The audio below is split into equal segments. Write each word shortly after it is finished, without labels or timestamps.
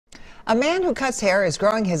A man who cuts hair is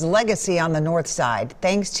growing his legacy on the north side,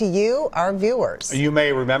 thanks to you, our viewers. You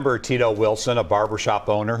may remember Teto Wilson, a barbershop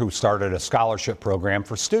owner who started a scholarship program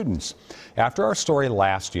for students. After our story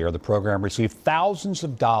last year, the program received thousands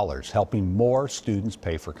of dollars, helping more students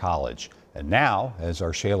pay for college. And now, as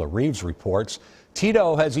our Shayla Reeves reports,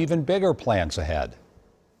 Teto has even bigger plans ahead.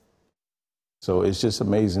 So it's just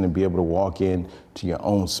amazing to be able to walk in to your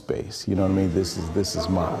own space. You know what I mean? This is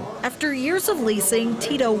mine. After years of leasing,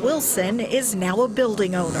 Teto Wilson is now a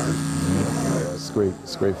building owner. Yeah, it's great.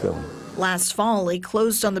 It's a great feeling. Last fall, he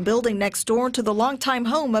closed on the building next door to the longtime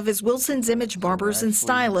home of his Wilson's Image Barbers and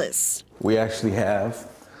Stylists. We actually have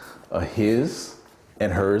a his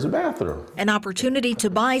and hers bathroom. An opportunity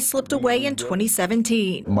to buy slipped away in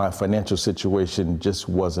 2017. My financial situation just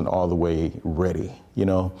wasn't all the way ready, you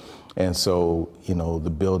know? And so, the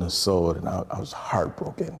building sold and I was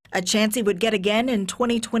heartbroken. A chance he would get again in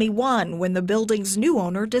 2021 when the building's new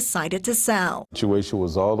owner decided to sell. The situation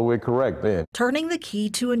was all the way correct then. Turning the key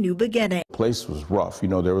to a new beginning. The place was rough.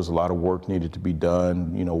 There was a lot of work needed to be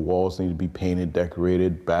done. Walls needed to be painted,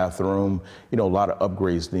 decorated, bathroom, a lot of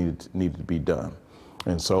upgrades needed to be done.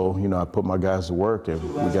 And so, I put my guys to work and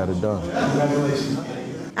we got it done. Congratulations.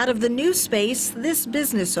 Out of the new space, this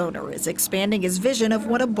business owner is expanding his vision of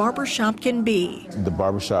what a barbershop can be. The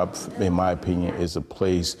barbershop, in my opinion, is a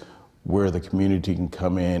place where the community can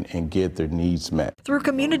come in and get their needs met. Through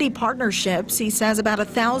community partnerships, he says about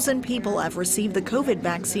 1,000 people have received the COVID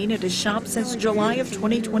vaccine at his shop since July of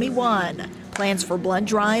 2021. Plans for blood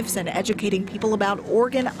drives and educating people about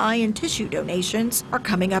organ, eye, and tissue donations are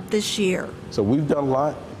coming up this year. So we've done a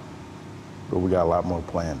lot, but we got a lot more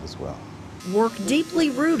planned as well. Work deeply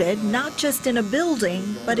rooted, not just in a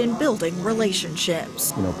building, but in building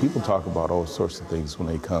relationships. People talk about all sorts of things when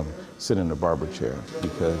they come sit in the barber chair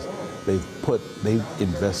because they've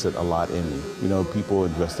invested a lot in me. People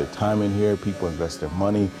invest their time in here, people invest their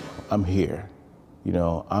money. I'm here.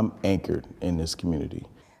 I'm anchored in this community.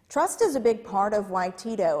 Trust is a big part of why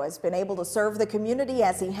Teto has been able to serve the community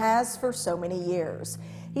as he has for so many years.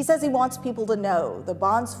 He says he wants people to know the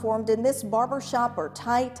bonds formed in this barbershop are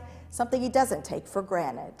tight, something he doesn't take for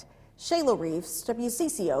granted. Shayla Reeves,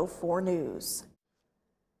 WCCO 4 News.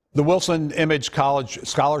 The Wilson Image College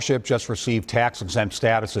Scholarship just received tax-exempt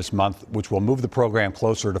status this month, which will move the program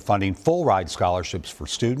closer to funding full-ride scholarships for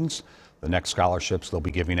students. The next scholarships they'll be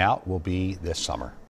giving out will be this summer.